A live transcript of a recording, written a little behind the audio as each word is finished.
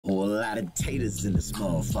lot of taters in this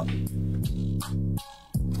motherfucker.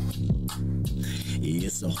 Yeah,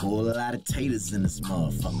 it's a whole lot of taters in this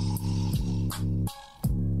motherfucker.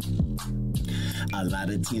 A lot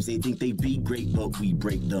of teams, they think they be great, but we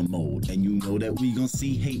break the mold. And you know that we gon'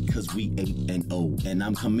 see hate, cause we 8-0. And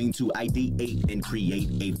I'm coming to ideate and create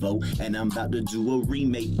a foe. And I'm about to do a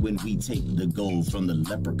remake when we take the gold from the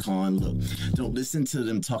leprechaun. Look, don't listen to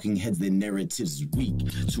them talking heads, their narrative's weak.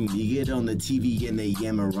 To me, get on the TV and they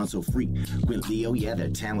yammer on so frequently. Oh yeah, they're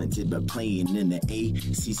talented, but playing in the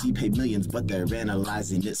ACC pay millions, but they're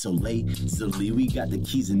analyzing it so lazily. We got the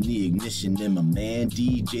keys in the ignition, and my man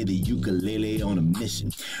DJ the ukulele on a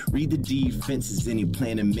mission. Read the defenses and he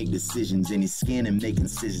plan and make decisions, and he scan and make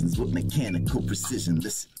incisions with mechanical precision.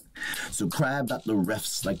 Listen, so cry about the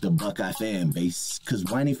refs like the Buckeye fan base, cause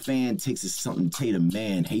whiny fan takes is something Tater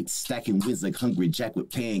man hates. Stacking wins like Hungry Jack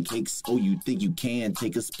with pancakes. Oh, you think you can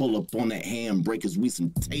take us, pull up on that handbreakers, we some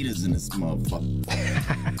taters in this motherfucker.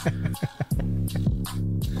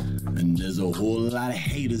 And there's a whole lot of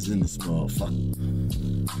haters in this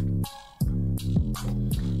motherfucker.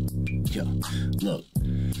 Yeah, look,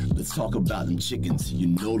 let's talk about them chickens. You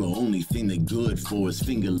know the only thing they're good for is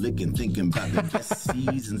finger licking. Thinking about the best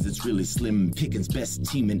seasons, it's really slim pickings. Best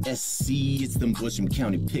team in SC, it's them Busham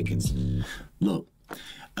County Pickens. Look,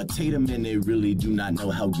 a tater man, they really do not know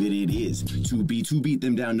how good it is to beat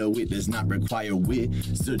them down. No, it does not require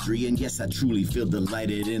wizardry. And yes, I truly feel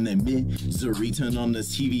delighted in their misery. Turn on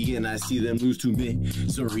this TV and I see them lose to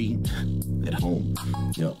misery at home.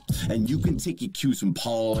 Yo, and you can take your cues from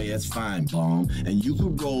Paul, yeah, that's fine, bomb. And you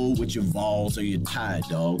can roll with your Vols or your Tide,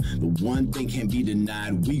 dog. But one thing can't be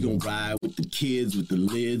denied, we gon' ride with the kids, with the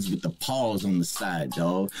lids, with the paws on the side,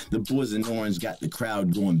 dog. The boys in orange got the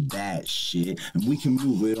crowd going bad shit, and we can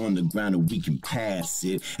move it on the ground and we can pass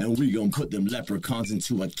it, and we gon' put them leprechauns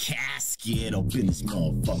into a casket up in this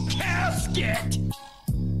motherfucker. Casket!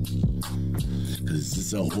 Cause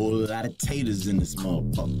there's a whole lot of taters in this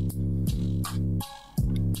motherfucker.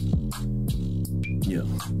 Yeah.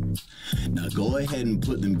 Now go ahead and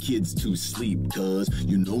put them kids to sleep, cuz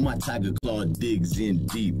you know my tiger claw digs in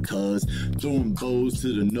deep, cuz throwing bows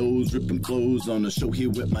to the nose, ripping clothes on the show here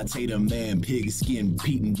with my tater man, pig skin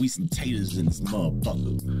Pete, and we some taters in this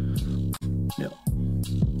motherfucker. Yeah.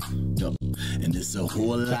 And there's a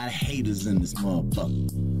whole lot of haters in this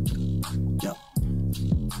motherfucker.